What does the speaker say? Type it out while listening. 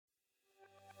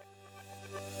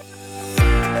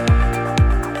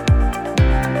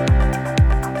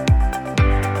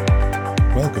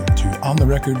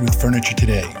Record with Furniture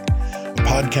Today, a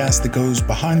podcast that goes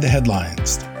behind the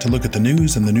headlines to look at the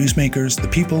news and the newsmakers, the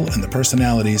people and the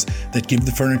personalities that give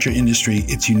the furniture industry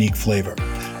its unique flavor.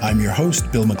 I'm your host,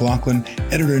 Bill McLaughlin,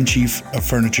 Editor-in-Chief of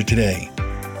Furniture Today.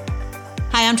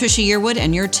 Hi, I'm Tricia Yearwood,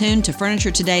 and you're tuned to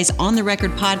Furniture Today's On the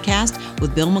Record podcast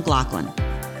with Bill McLaughlin.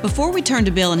 Before we turn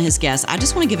to Bill and his guests, I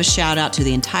just want to give a shout out to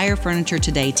the entire Furniture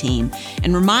Today team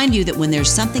and remind you that when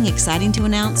there's something exciting to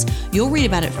announce, you'll read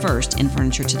about it first in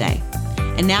Furniture Today.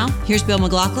 And now, here's Bill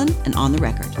McLaughlin and On the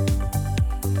Record.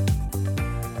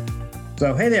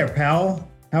 So, hey there, pal.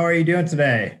 How are you doing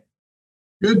today?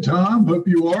 Good, Tom. Hope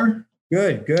you are.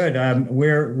 Good.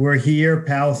 We're here.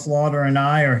 Pal Slaughter and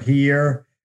I are here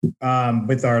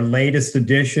with our latest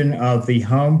edition of the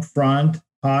Homefront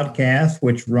podcast,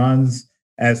 which runs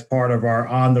as part of our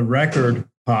On the Record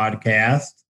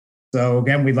podcast. So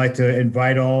again, we'd like to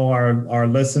invite all our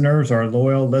listeners, our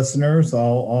loyal listeners,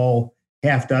 all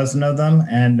half dozen of them.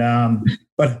 And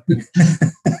but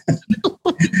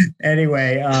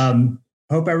anyway,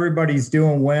 hope everybody's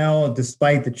doing well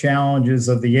despite the challenges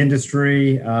of the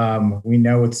industry. We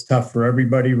know it's tough for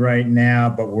everybody right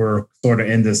now, but we're sort of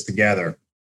in this together.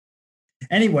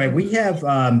 Anyway, we have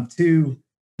two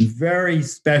very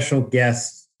special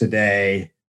guests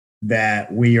today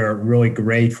that we are really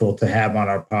grateful to have on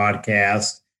our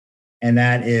podcast. And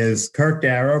that is Kurt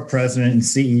Darrow, President and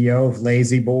CEO of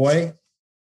La-Z-Boy,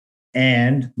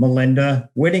 and Melinda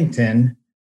Whittington,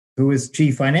 who is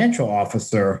Chief Financial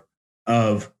Officer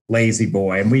of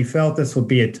La-Z-Boy. And we felt this would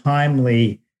be a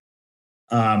timely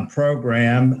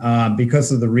program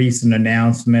because of the recent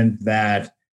announcement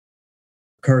that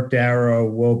Kurt Darrow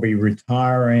will be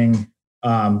retiring,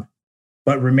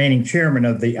 but remaining chairman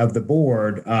of the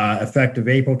board effective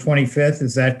April 25th.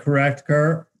 Is that correct,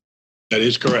 Kurt? That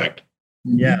is correct.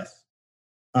 Yes.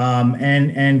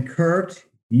 And Kurt,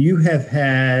 you have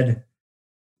had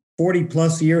 40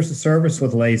 plus years of service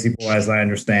with La-Z-Boy, as I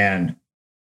understand.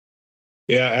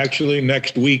 Yeah, actually,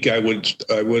 next week I'd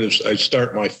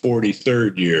start my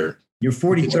 43rd year. Your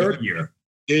 43rd year.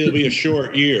 It'll be a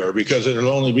short year because it'll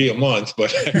only be a month,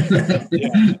 but it'll be.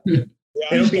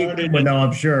 No,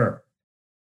 I'm sure.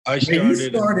 You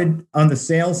started on the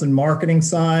sales and marketing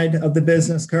side of the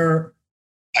business, Kurt?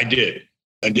 I did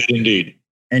indeed.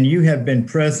 And you have been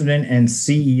president and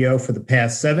CEO for the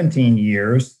past 17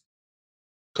 years.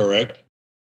 Correct.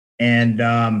 And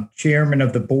chairman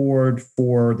of the board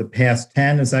for the past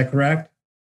 10, is that correct?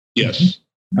 Yes.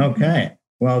 Okay.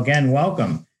 Well, again,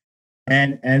 welcome.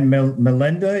 And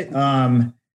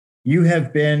Melinda, you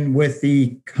have been with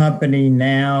the company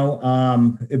now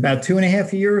about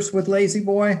 2.5 years with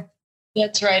La-Z-Boy?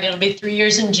 That's right. It'll be 3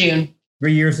 years in June.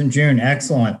 3 years in June.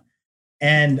 Excellent.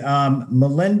 And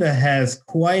Melinda has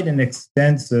quite an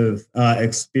extensive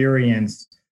experience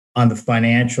on the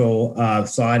financial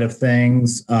side of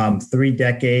things.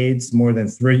 More than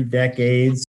 3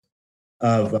 decades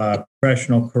of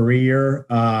professional career.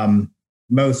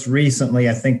 Most recently,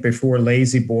 I think before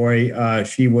La-Z-Boy,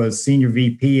 she was Senior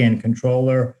VP and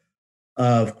Controller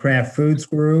of Kraft Foods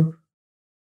Group.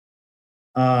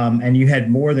 And you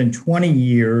had more than 20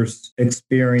 years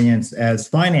experience as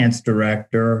Finance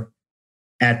Director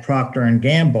at Procter &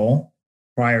 Gamble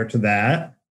prior to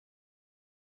that.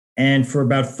 And for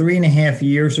about 3.5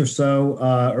 years or so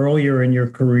earlier in your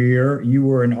career, you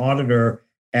were an auditor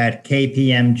at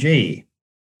KPMG.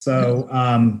 So,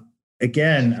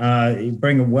 again, you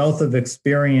bring a wealth of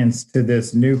experience to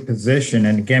this new position.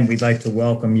 And again, we'd like to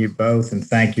welcome you both and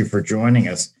thank you for joining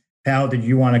us. Pal, did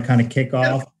you want to kind of kick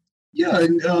off? Yeah,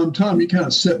 and Tom, you kind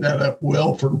of set that up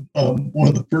well for one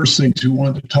of the first things we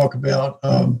wanted to talk about.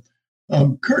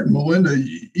 Kurt and Melinda,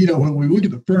 when we look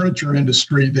at the furniture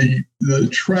industry, the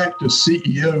track to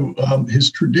CEO has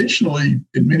traditionally,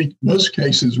 in most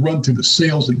cases, run through the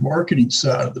sales and marketing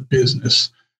side of the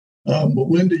business.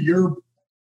 Melinda, you're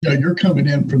coming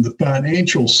in from the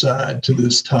financial side to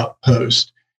this top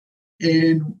post.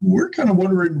 And we're kind of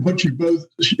wondering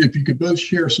if you could both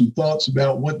share some thoughts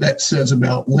about what that says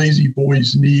about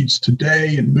La-Z-Boy's needs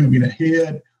today and moving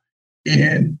ahead.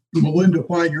 And Melinda,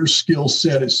 why your skill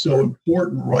set is so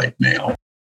important right now.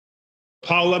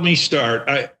 Paul, let me start.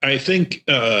 I think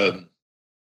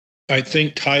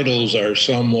titles are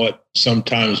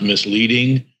sometimes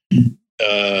misleading.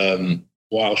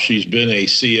 While she's been a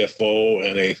CFO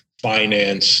and a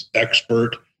finance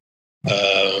expert,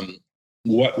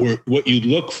 what you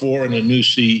look for in a new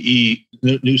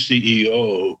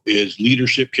CEO is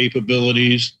leadership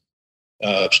capabilities,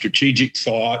 strategic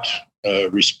thought,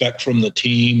 respect from the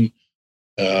team,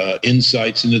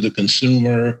 insights into the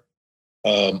consumer,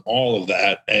 all of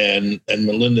that. And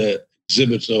Melinda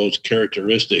exhibits those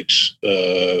characteristics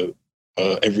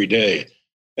every day.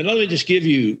 And let me just give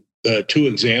you two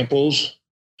examples.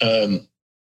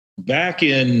 Back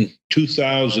in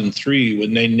 2003,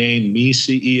 when they named me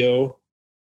CEO,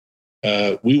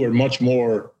 we were much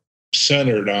more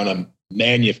centered on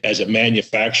as a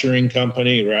manufacturing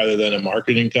company rather than a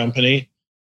marketing company.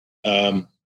 And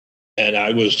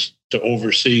I was to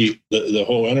oversee the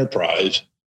whole enterprise.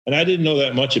 And I didn't know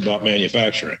that much about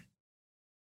manufacturing.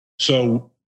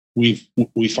 So we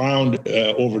found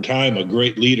over time a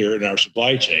great leader in our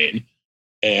supply chain.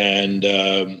 And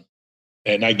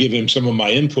I give him some of my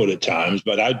input at times,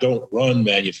 but I don't run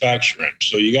manufacturing.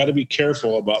 So you got to be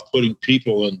careful about putting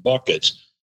people in buckets.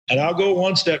 And I'll go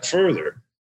one step further.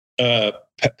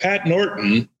 Pat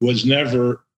Norton was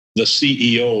never the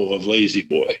CEO of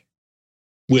La-Z-Boy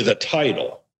with a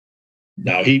title.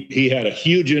 Now, he had a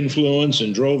huge influence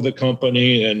and drove the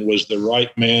company and was the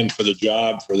right man for the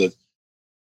job for the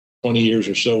 20 years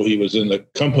or so he was in the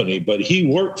company. But he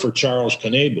worked for Charles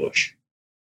Knabush.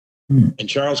 And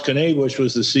Charles Knabush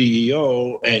was the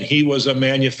CEO, and he was a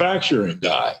manufacturing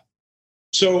guy.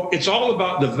 So it's all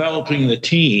about developing the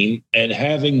team and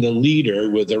having the leader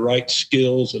with the right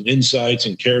skills and insights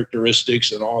and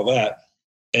characteristics and all that.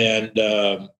 And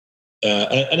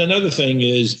another thing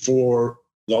is, for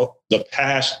the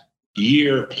past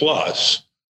year plus,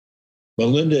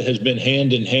 Melinda has been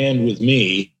hand in hand with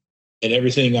me in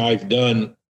everything I've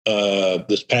done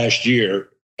this past year.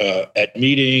 At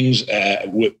meetings,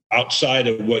 outside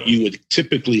of what you would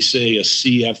typically say a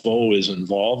CFO is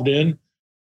involved in.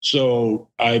 So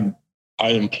I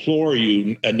implore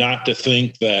you not to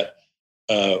think that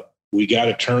we got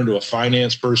to turn to a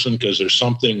finance person because there's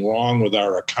something wrong with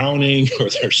our accounting or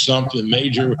there's something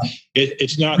major.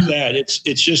 It's not that. It's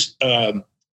just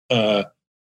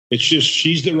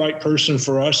she's the right person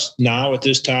for us now at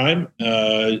this time,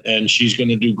 and she's going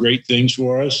to do great things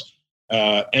for us.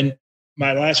 And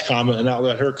my last comment, and I'll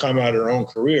let her come out her own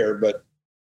career, but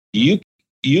you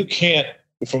can't,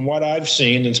 from what I've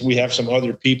seen, and we have some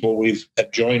other people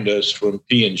have joined us from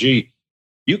P&G,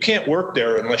 you can't work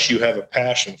there unless you have a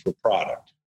passion for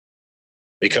product,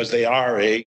 because they are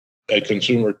a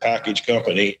consumer packaged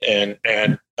company, and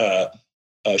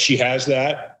she has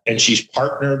that, and she's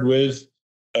partnered with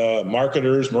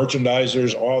marketers,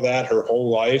 merchandisers, all that her whole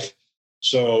life.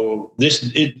 So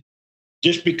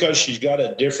just because she's got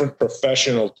a different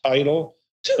professional title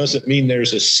doesn't mean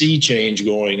there's a sea change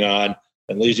going on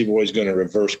and La-Z-Boy is going to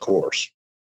reverse course.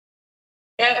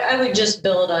 I would just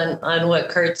build on what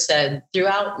Kurt said.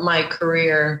 Throughout my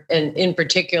career, and in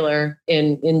particular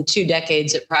in 2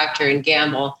 decades at Procter &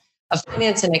 Gamble, a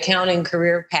finance and accounting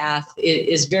career path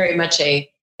is very much a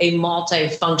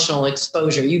multifunctional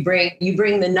exposure. You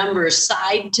bring the numbers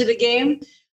side to the game,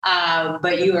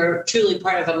 but you are truly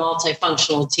part of a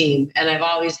multifunctional team. And I've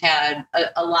always had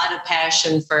a lot of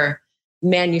passion for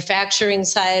manufacturing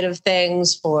side of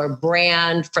things, for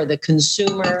brand, for the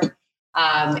consumer.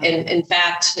 And in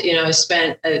fact, I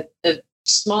spent a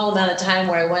small amount of time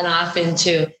where I went off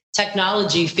into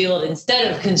technology field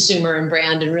instead of consumer and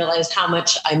brand, and realized how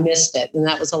much I missed it. And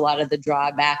that was a lot of the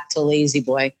drawback to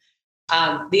La-Z-Boy.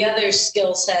 The other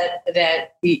skill set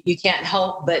that you can't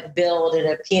help but build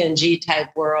in a P&G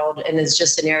type world, and it's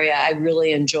just an area I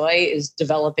really enjoy, is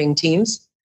developing teams.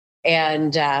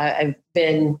 And I've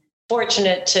been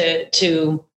fortunate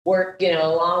to work,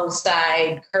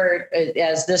 alongside Kurt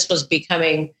as this was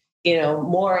becoming,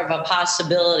 more of a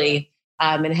possibility,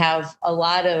 and have a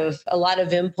lot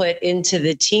of input into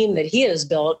the team that he has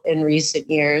built in recent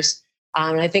years.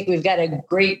 And I think we've got a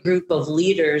great group of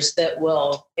leaders that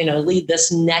will, lead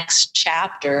this next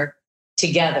chapter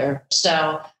together.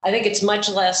 So I think it's much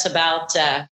less about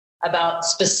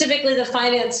specifically the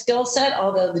finance skill set,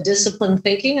 although the disciplined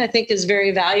thinking I think is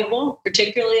very valuable,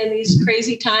 particularly in these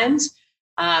crazy times,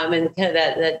 and kind of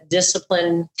that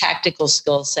disciplined tactical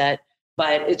skill set.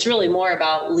 But it's really more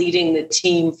about leading the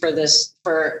team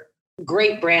for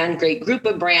great brand, great group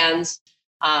of brands.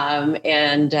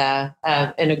 And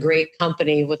a great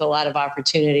company with a lot of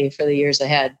opportunity for the years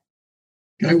ahead.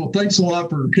 Okay, well, thanks a lot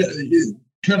for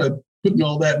kind of putting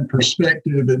all that in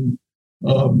perspective, and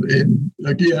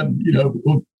again,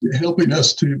 helping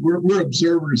us to. We're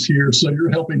observers here, so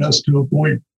you're helping us to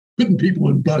avoid putting people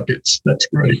in buckets. That's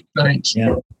great. Thanks.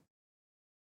 Yeah.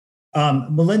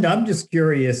 Melinda, I'm just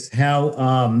curious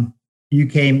how you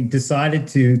decided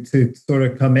to sort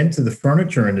of come into the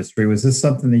furniture industry. Was this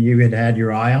something that you had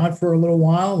your eye on for a little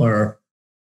while, or?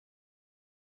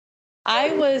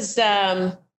 I was,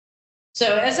 so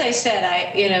as I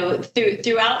said,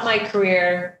 throughout my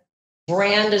career,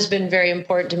 brand has been very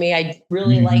important to me. I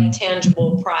really like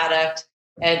tangible product.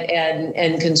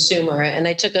 and consumer. And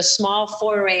I took a small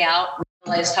foray out and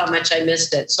realized how much I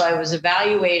missed it. So I was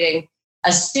evaluating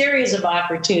a series of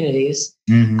opportunities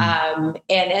and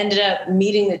ended up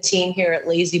meeting the team here at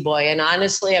La-Z-Boy. And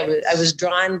honestly, I was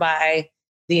drawn by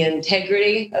the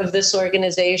integrity of this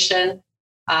organization,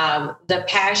 the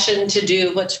passion to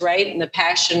do what's right, and the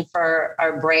passion for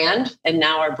our brand and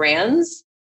now our brands.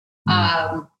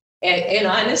 And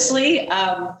honestly,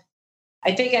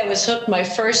 I think I was hooked my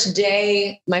first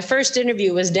day. My first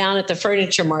interview was down at the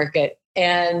furniture market,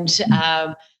 and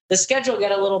the schedule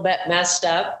got a little bit messed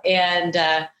up. And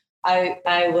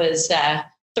I was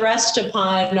thrust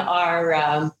upon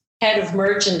our head of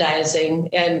merchandising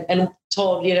and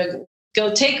told,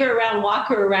 go take her around, walk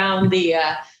her around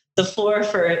the floor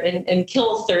and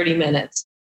kill 30 minutes.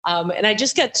 And I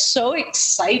just got so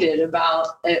excited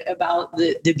about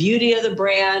the beauty of the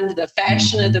brand, the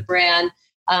fashion of the brand,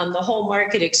 the whole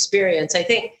market experience. I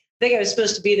think I was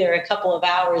supposed to be there a couple of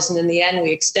hours, and in the end, we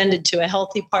extended to a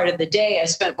healthy part of the day. I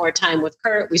spent more time with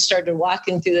Kurt. We started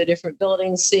walking through the different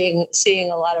buildings,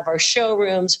 seeing a lot of our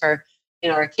showrooms for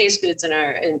our case goods and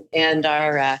our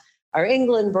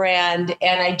England brand,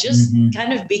 and I just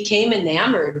kind of became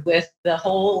enamored with the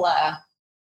whole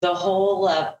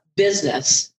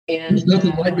business. And there's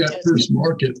nothing like that first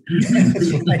market. For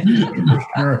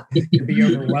sure, it could be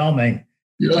overwhelming.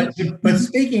 Yeah. But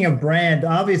speaking of brand,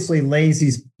 obviously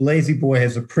La-Z-Boy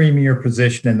has a premier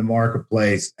position in the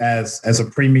marketplace as a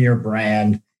premier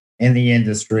brand in the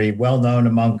industry, well known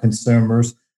among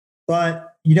consumers.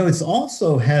 But it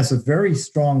also has a very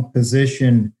strong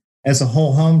position as a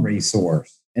whole home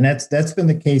resource, and that's been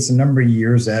the case a number of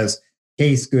years as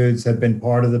case goods have been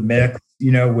part of the mix.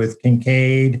 With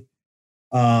Kincaid,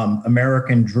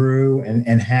 American Drew,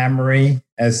 and Hammery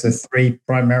as the three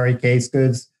primary case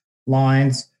goods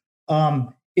lines.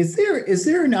 Is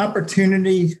there an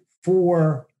opportunity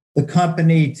for the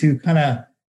company to kind of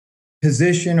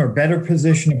position or better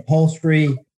position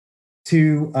upholstery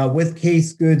to with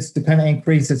case goods to kind of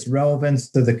increase its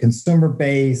relevance to the consumer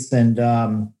base? And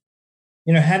how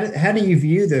do you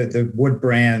view the wood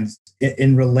brands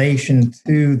in relation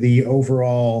to the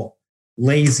overall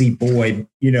La-Z-Boy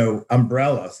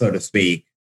umbrella, so to speak?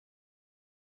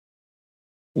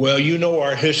 Well,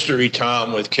 our history,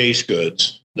 Tom, with case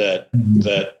goods, that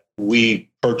we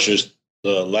purchased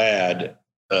the Ladd,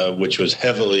 which was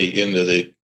heavily into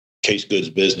the case goods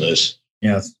business.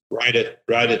 Yes. Right at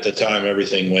the time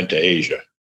everything went to Asia.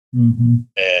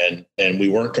 And we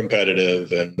weren't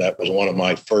competitive, and that was one of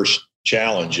my first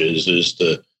challenges, is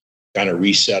to kind of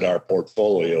reset our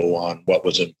portfolio on what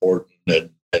was important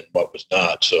and what was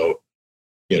not. So,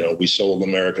 we sold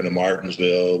American to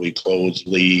Martinsville. We closed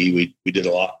Lee. We did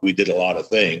a lot. We did a lot of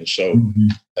things. So,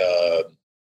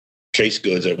 case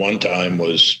goods at one time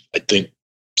was, I think,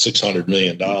 $600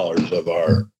 million of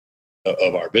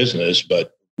our business,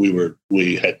 but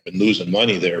we had been losing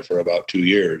money there for about 2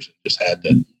 years. Just had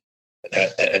to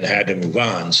move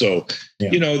on. So,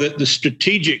 the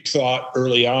strategic thought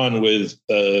early on with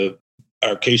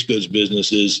our case goods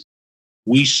business is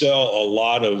we sell a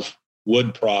lot of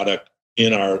wood product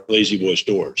in our La-Z-Boy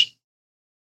stores.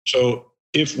 So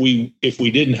if we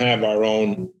didn't have our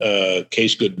own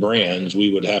case good brands,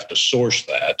 we would have to source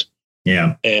that.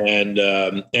 Yeah. And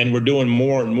we're doing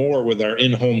more and more with our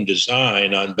in-home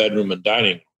design on bedroom and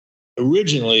dining room.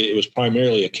 Originally, it was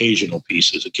primarily occasional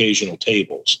pieces, occasional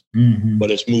tables, but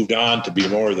it's moved on to be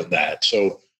more than that.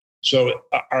 So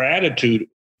our attitude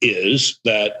is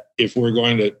that if we're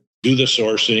going to do the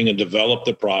sourcing and develop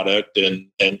the product and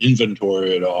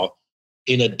inventory it all,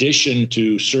 in addition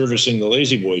to servicing the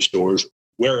La-Z-Boy stores,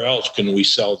 where else can we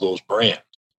sell those brands?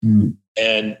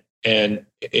 And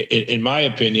in my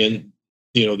opinion,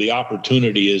 the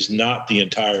opportunity is not the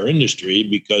entire industry,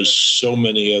 because so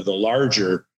many of the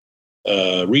larger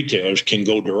retailers can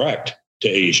go direct to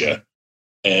Asia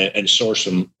and source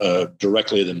them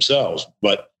directly themselves.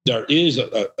 But there is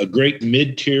a great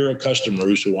mid-tier of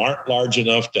customers who aren't large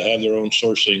enough to have their own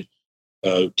sourcing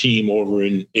team over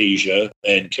in Asia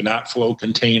and cannot flow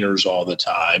containers all the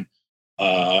time,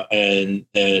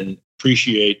 and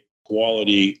appreciate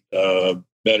quality,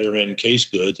 better end case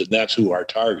goods, and that's who our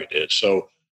target is. So,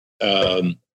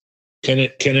 can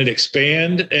it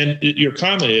expand? And your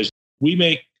comment is, we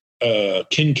make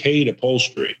Kincaid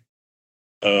upholstery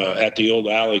at the old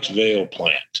Alex Vale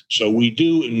plant. So we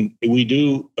do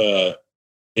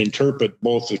interpret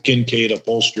both the Kincaid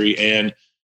upholstery and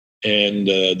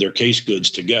their case goods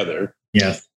together.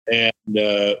 Yes. And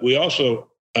we also,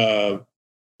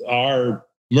 our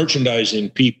merchandising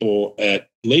people at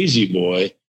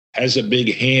La-Z-Boy has a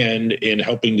big hand in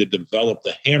helping to develop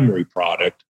the Hammery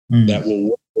product that will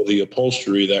work for the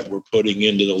upholstery that we're putting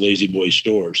into the La-Z-Boy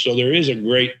stores. So there is a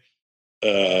great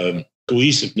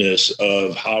cohesiveness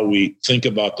of how we think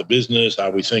about the business, how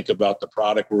we think about the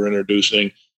product we're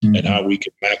introducing, and how we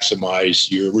can maximize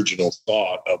your original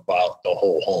thought about the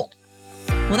whole home.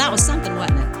 Well, that was something,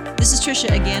 wasn't it? This is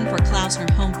Tricia again for Klausner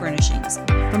Home Furnishings.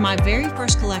 From my very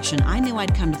first collection, I knew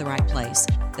I'd come to the right place,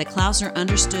 that Klausner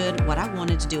understood what I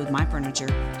wanted to do with my furniture,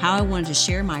 how I wanted to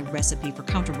share my recipe for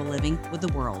comfortable living with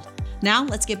the world. Now,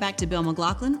 let's get back to Bill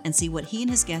McLaughlin and see what he and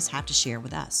his guests have to share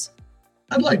with us.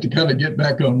 I'd like to kind of get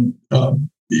back on,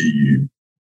 you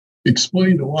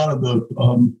explained a lot of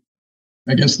the,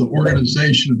 I guess, the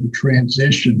organization of the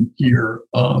transition here.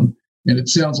 And it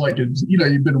sounds like it's,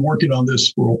 you've been working on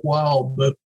this for a while,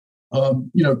 but,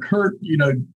 Kurt, you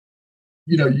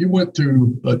went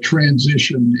through a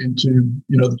transition into,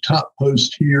 the top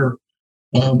post here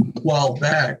a while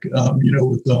back,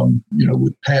 with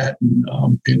Pat and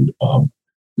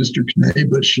Mr.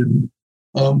 Knabush, and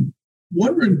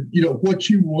wondering, what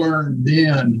you learned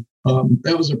then.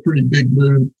 That was a pretty big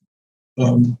move.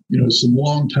 Some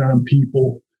longtime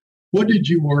people. What did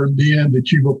you learn then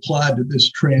that you've applied to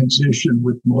this transition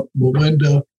with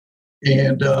Melinda?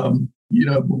 And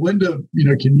Melinda,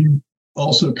 can you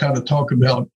also kind of talk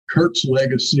about Kurt's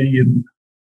legacy and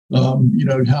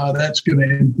how that's going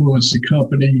to influence the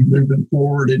company moving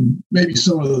forward, and maybe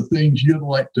some of the things you'd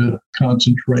like to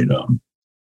concentrate on?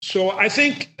 So I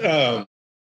think I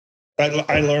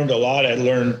learned a lot. I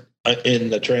learned in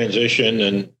the transition,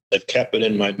 and I've kept it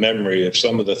in my memory of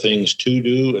some of the things to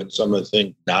do and some of the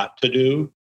things not to do.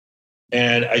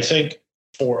 And I think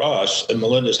for us, and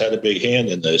Melinda's had a big hand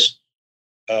in this,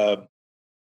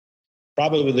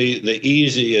 probably the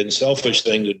easy and selfish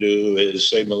thing to do is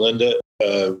say, Melinda,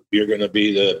 you're going to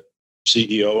be the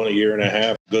CEO in a year and a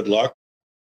half. Good luck,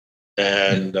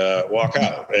 and walk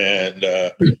out. And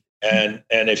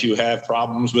if you have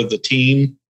problems with the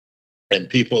team and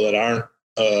people that aren't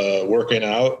working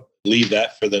out, leave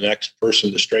that for the next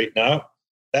person to straighten out.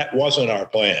 That wasn't our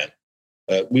plan.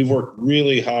 We've worked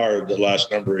really hard the last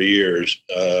number of years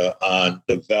on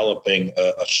developing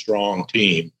a strong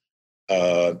team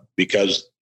because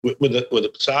with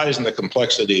the size and the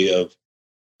complexity of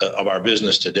our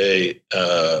business today,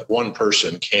 one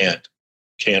person can't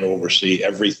oversee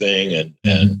everything.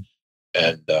 I've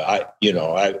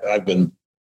been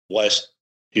blessed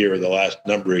here the last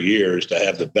number of years to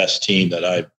have the best team that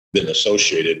I've been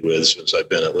associated with since I've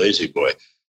been at La-Z-Boy.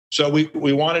 So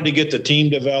we wanted to get the team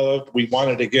developed. We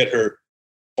wanted to get her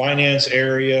finance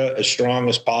area as strong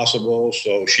as possible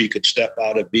so she could step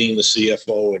out of being the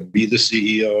CFO and be the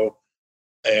CEO.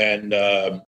 And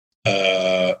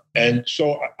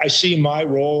so I see my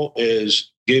role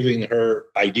is giving her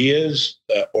ideas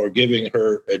or giving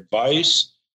her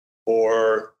advice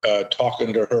or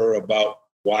talking to her about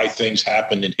why things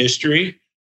happened in history.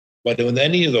 But with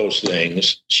any of those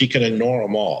things, she can ignore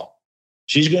them all.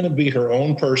 She's going to be her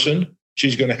own person.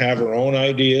 She's going to have her own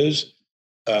ideas.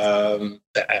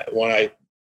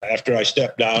 After I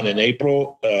step down in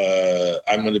April,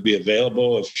 I'm going to be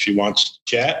available if she wants to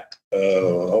chat.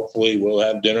 Hopefully we'll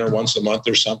have dinner once a month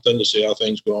or something to see how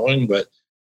things going. But,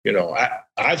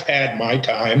 I've had my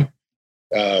time,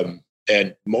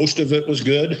 and most of it was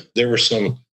good. There were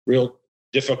some real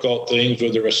difficult things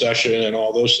with the recession and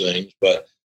all those things, but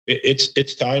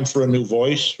it's time for a new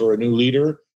voice, for a new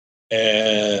leader.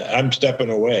 And I'm stepping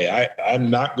away. I'm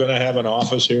not going to have an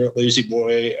office here at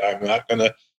La-Z-Boy. I'm not going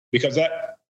to, because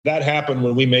that happened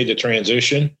when we made the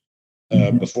transition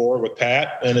before with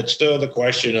Pat. And it's still the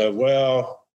question of,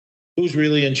 well, who's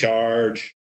really in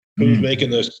charge? Who's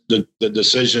making the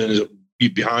decisions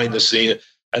behind the scene?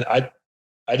 And I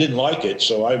didn't like it.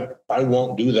 So I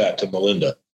won't do that to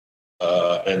Melinda.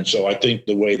 And so I think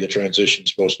the way the transition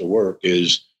is supposed to work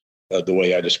is the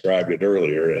way I described it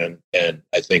earlier. And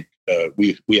I think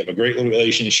we have a great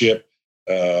relationship.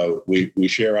 We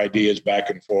share ideas back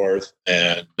and forth,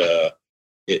 and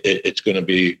it's going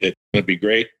to be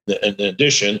great. In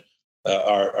addition,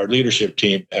 our leadership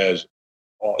team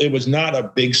it was not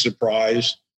a big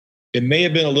surprise. It may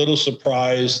have been a little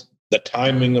surprise, the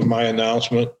timing of my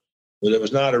announcement, but it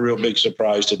was not a real big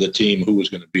surprise to the team who was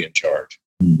going to be in charge.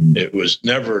 It was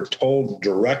never told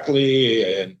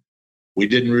directly, and we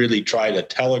didn't really try to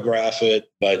telegraph it,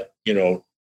 but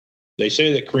they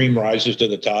say that cream rises to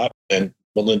the top, and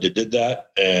Melinda did that,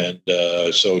 and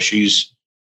so she's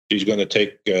going to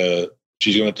take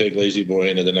La-Z-Boy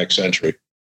into the next century.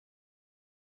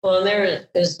 Well, and there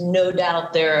is no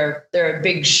doubt there are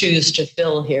big shoes to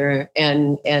fill here,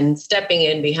 and stepping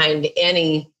in behind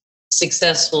any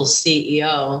successful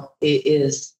CEO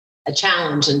is a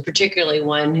challenge, and particularly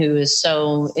one who is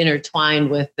so intertwined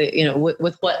with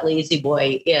with what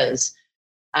La-Z-Boy is.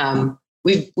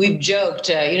 We've joked,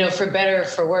 for better or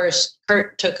for worse,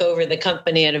 Kurt took over the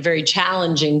company at a very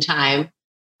challenging time.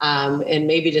 And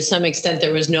maybe to some extent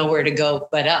there was nowhere to go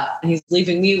but up. And he's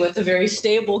leaving me with a very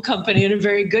stable company in a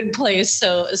very good place.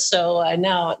 So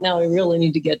now we really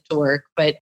need to get to work.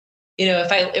 But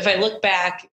if I look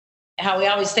back, how we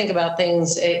always think about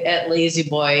things at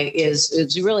La-Z-Boy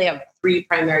is we really have three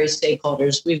primary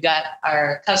stakeholders. We've got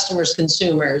our customers,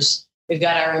 consumers, we've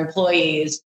got our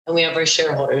employees, and we have our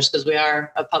shareholders, because we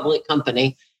are a public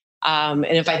company. And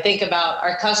if I think about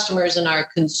our customers and our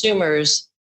consumers,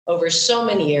 over so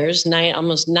many years,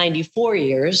 almost 94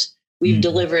 years, we've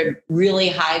delivered really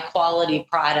high quality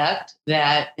product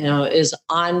that is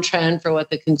on trend for what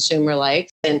the consumer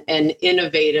likes, and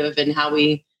innovative in how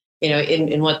we,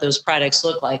 in what those products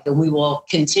look like. And we will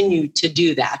continue to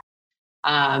do that.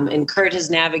 And Kurt has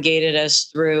navigated us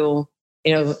through,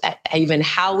 even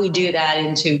how we do that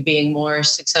into being more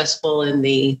successful in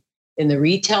the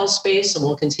retail space. And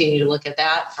we'll continue to look at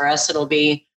that. For us, it'll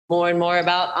be more and more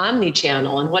about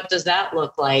omni-channel, and what does that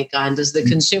look like? Does the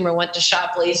consumer want to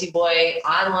shop La-Z-Boy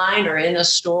online or in a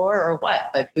store, or what?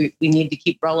 But we need to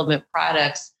keep relevant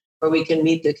products where we can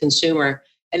meet the consumer.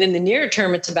 And in the near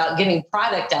term, it's about getting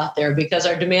product out there, because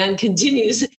our demand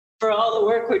continues for all the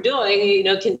work we're doing,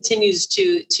 continues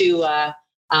to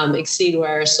exceed where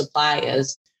our supply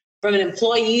is. From an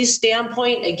employee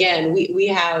standpoint, again, we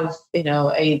have,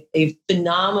 a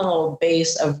phenomenal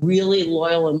base of really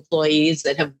loyal employees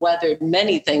that have weathered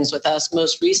many things with us,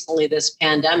 most recently this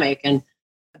pandemic. And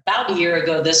about a year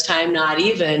ago this time, not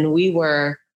even, we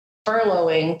were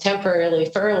temporarily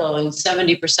furloughing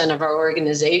 70% of our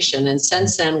organization. And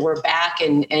since then, we're back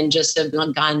and just have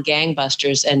gone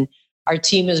gangbusters. And our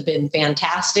team has been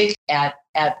fantastic at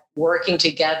working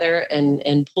together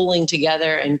and pulling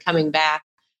together and coming back.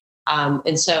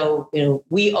 And so,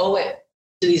 we owe it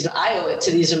to I owe it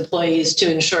to these employees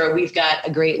to ensure we've got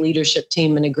a great leadership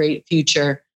team and a great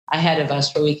future ahead of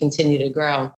us where we continue to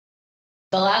grow.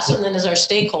 The last one then is our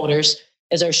stakeholders,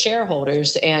 is our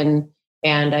shareholders. And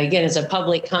again, as a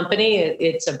public company,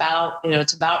 it's about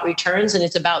returns, and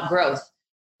it's about growth.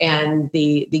 And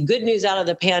the good news out of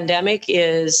the pandemic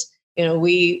is,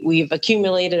 we've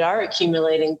are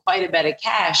accumulating quite a bit of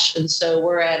cash. And so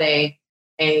we're at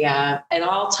an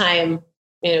all-time,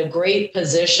 great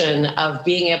position of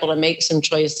being able to make some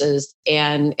choices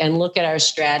and look at our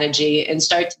strategy and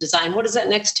start to design, what does that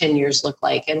next 10 years look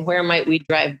like, and where might we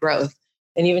drive growth?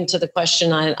 And even to the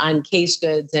question on case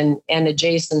goods and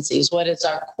adjacencies, what is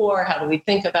our core? How do we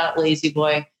think about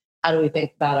La-Z-Boy? How do we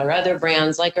think about our other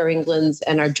brands like our Englands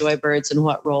and our Joybirds, and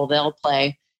what role they'll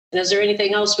play? And is there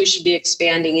anything else we should be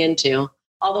expanding into?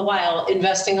 All the while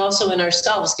investing also in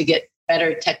ourselves to get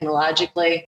better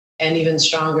technologically and even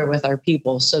stronger with our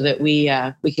people, so that we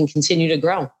can continue to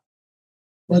grow.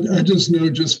 I just know,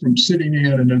 just from sitting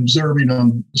in and observing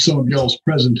on some of y'all's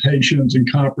presentations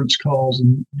and conference calls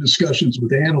and discussions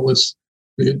with analysts,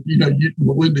 that,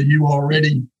 Melinda, you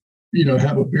already,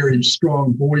 have a very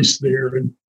strong voice there.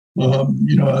 And,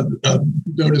 I've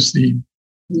noticed the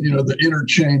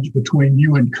interchange between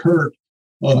you and Kurt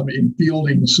in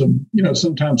fielding some,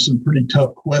 sometimes some pretty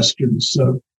tough questions.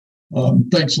 So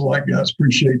thanks a lot, guys.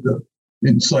 Appreciate the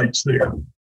insights there.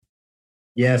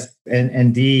 Yes, and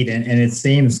indeed. And it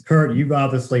seems, Kurt, you've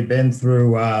obviously been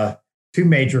through two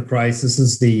major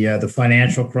crises, the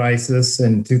financial crisis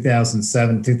in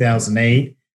 2007,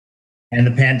 2008, and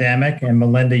the pandemic. And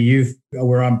Melinda, you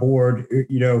were on board,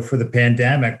 for the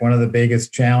pandemic, one of the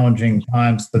biggest challenging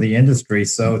times for the industry.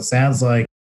 So it sounds like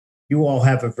you all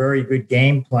have a very good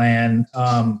game plan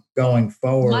going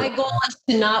forward. My goal is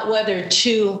to not weather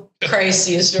two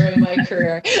crises during my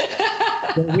career.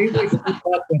 Well, we wish you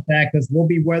luck with that, because we'll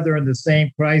be weathering the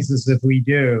same crisis if we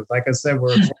do. Like I said,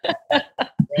 we're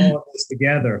all of this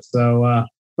together. So,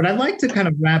 but I'd like to kind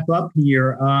of wrap up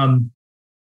here.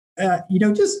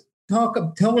 Just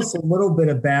tell us a little bit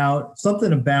about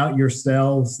something about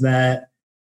yourselves that,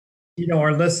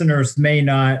 our listeners may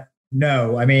not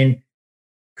know. I mean,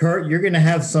 Kurt, you're going to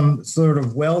have some sort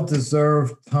of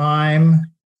well-deserved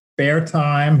spare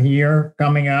time here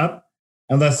coming up,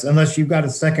 unless you've got a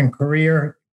second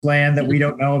career plan that we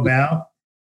don't know about.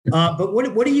 But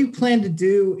what do you plan to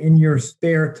do in your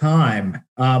spare time?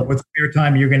 What spare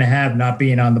time you're going to have, not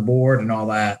being on the board and all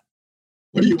that?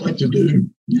 What do you like to do?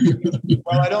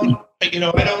 Well, I don't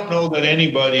know that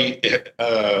anybody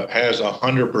has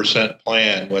 100%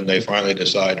 plan when they finally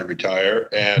decide to retire.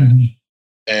 And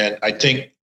I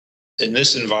think in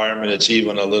this environment, it's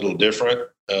even a little different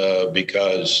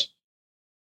because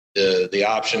the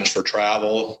options for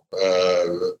travel,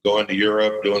 going to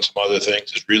Europe, doing some other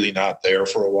things is really not there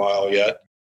for a while yet.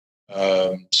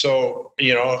 So,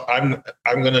 I'm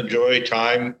going to enjoy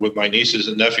time with my nieces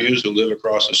and nephews who live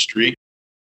across the street.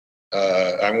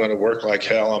 I'm going to work like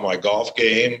hell on my golf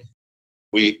game.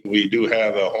 We do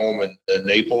have a home in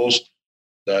Naples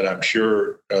that I'm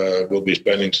sure we'll be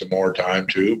spending some more time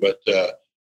too. But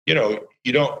you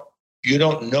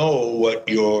don't know what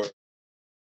you're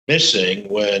missing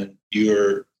when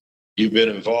you've been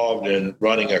involved in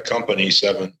running a company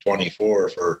 724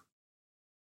 for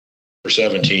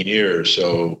 17 years.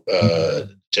 So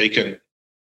taking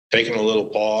a little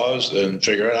pause and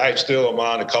figure out. I still am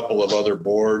on a couple of other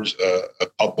boards, a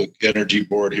public energy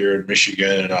board here in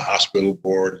Michigan and a hospital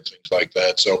board and things like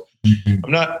that. So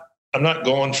I'm not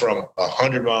going from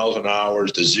 100 miles an hour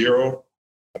to zero.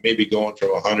 I may be going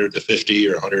from 100 to 50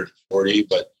 or 140,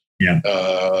 but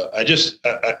I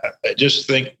just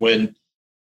think when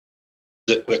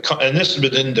and this has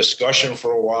been in discussion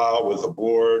for a while with the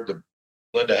board.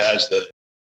 Linda has the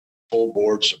full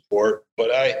board support, but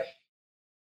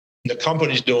the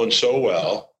company's doing so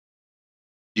well.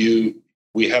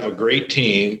 We have a great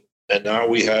team, and now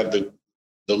we have the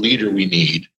leader we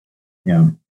need.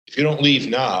 Yeah. If you don't leave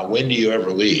now, when do you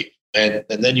ever leave? And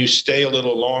then you stay a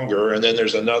little longer, and then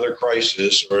there's another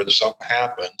crisis or something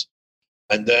happens,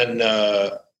 and then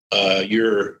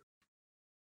you're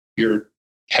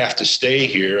have to stay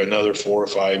here another 4 or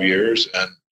 5 years.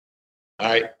 And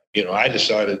I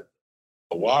decided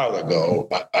a while ago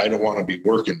I don't want to be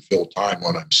working full time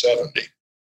when I'm 70,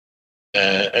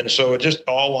 and so it just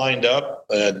all lined up,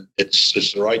 and it's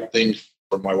the right thing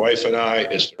for my wife and I.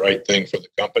 It's the right thing for the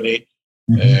company,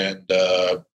 and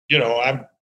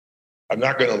I'm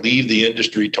not going to leave the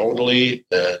industry totally,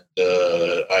 and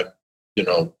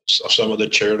some of the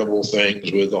charitable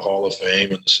things with the Hall of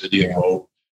Fame and the City of Hope,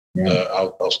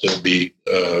 I'll still be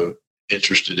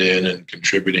interested in and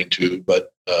contributing to,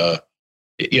 but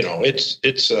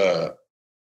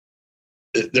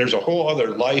there's a whole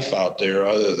other life out there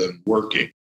other than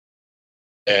working,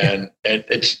 and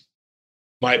it's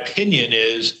my opinion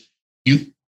is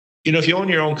if you own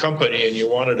your own company and you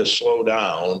wanted to slow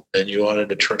down and you wanted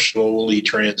to slowly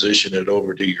transition it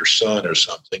over to your son or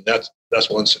something, that's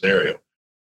one scenario.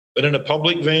 But in a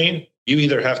public vein, you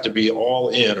either have to be all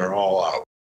in or all out.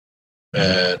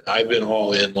 And I've been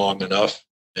all in long enough.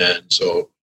 And so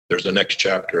there's the next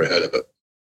chapter ahead of it.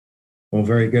 Well,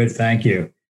 very good. Thank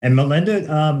you. And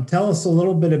Melinda, tell us a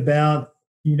little bit about,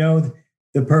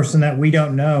 the person that we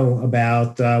don't know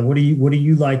about. What do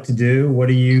you like to do? What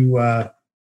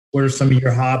are some of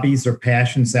your hobbies or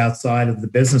passions outside of the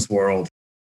business world?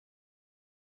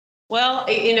 Well,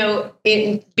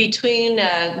 in between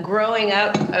growing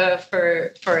up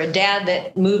for a dad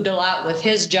that moved a lot with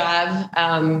his job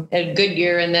at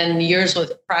Goodyear, and then years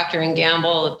with Procter &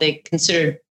 Gamble that they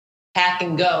considered Pack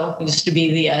and Go, used to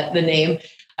be the name.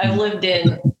 I've lived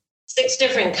in 6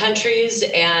 different countries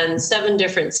and 7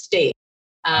 different states.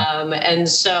 And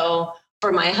so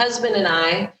for my husband and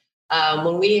I,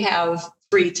 when we have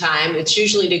free time, it's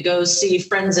usually to go see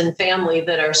friends and family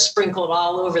that are sprinkled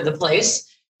all over the place.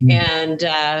 And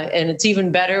it's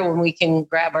even better when we can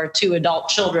grab our 2 adult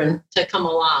children to come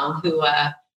along who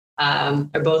are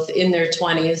both in their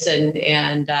 20s.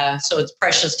 And so it's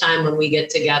precious time when we get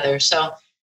together. So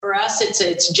for us,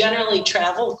 it's generally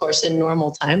travel, of course, in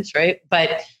normal times, right?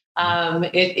 But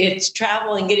it's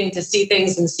travel and getting to see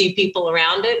things and see people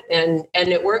around it. And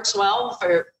it works well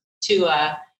to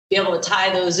be able to tie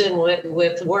those in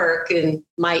with work. And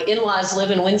my in-laws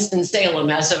live in Winston-Salem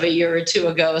as of a year or 2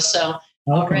 ago. So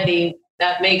already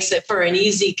that makes it for an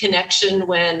easy connection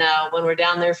when we're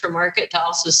down there for market to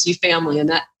also see family. And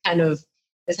that kind of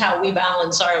is how we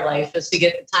balance our life, is to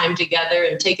get the time together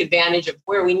and take advantage of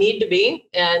where we need to be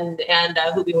and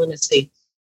who we want to see.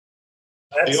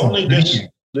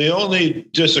 The only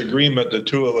disagreement the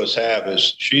 2 of us have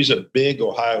is she's a big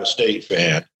Ohio State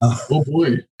fan. Oh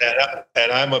boy!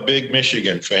 And I'm a big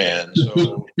Michigan fan.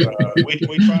 So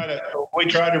we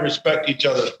try to respect each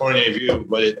other's point of view,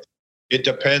 but it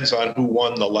depends on who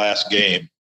won the last game.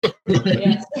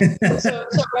 Yes. So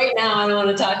right now I don't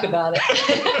want to talk about it.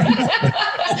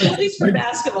 At least for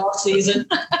basketball season.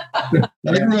 I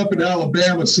grew up in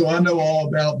Alabama, so I know all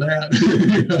about that.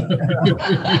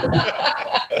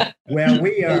 Well,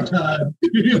 we are.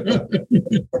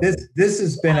 This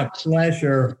has been a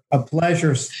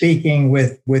pleasure speaking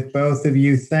with both of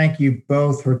you. Thank you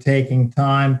both for taking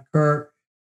time. Kurt,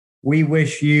 we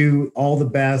wish you all the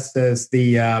best as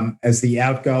the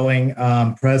outgoing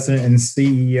president and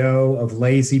CEO of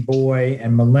La-Z-Boy,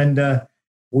 and Melinda,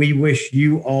 we wish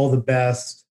you all the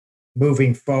best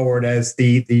moving forward as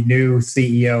the new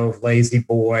CEO of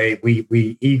La-Z-Boy.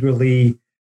 We eagerly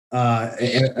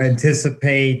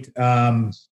anticipate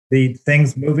the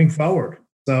things moving forward.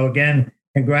 So again,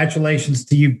 congratulations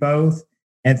to you both,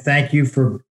 and thank you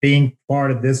for being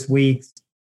part of this week's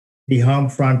The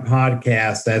Homefront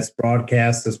podcast that's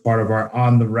broadcast as part of our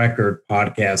On the Record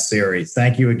podcast series.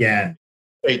 Thank you again.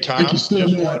 Hey, Tom, Thank you so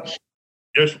much.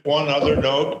 Just one other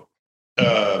note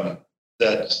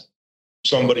that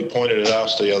somebody pointed it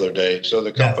out the other day. So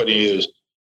the company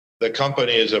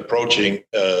is approaching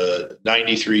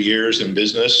 93 years in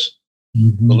business.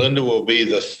 Mm-hmm. Melinda will be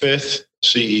the 5th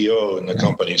CEO in the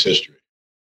company's history.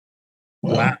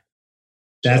 Wow.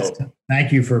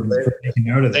 Thank you for taking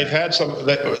note of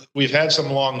that. We've had some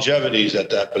longevities at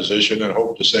that position, and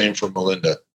hope the same for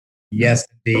Melinda. Yes,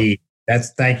 indeed.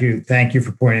 Thank you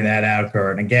for pointing that out,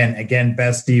 Kurt. And again,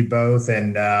 best to you both,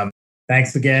 and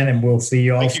thanks again, and we'll see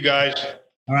you all. Thank you, guys.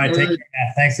 All right, take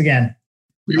care. Thanks again.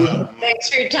 We will. Thanks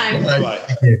for your time. Bye.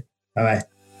 Thank you. Bye bye.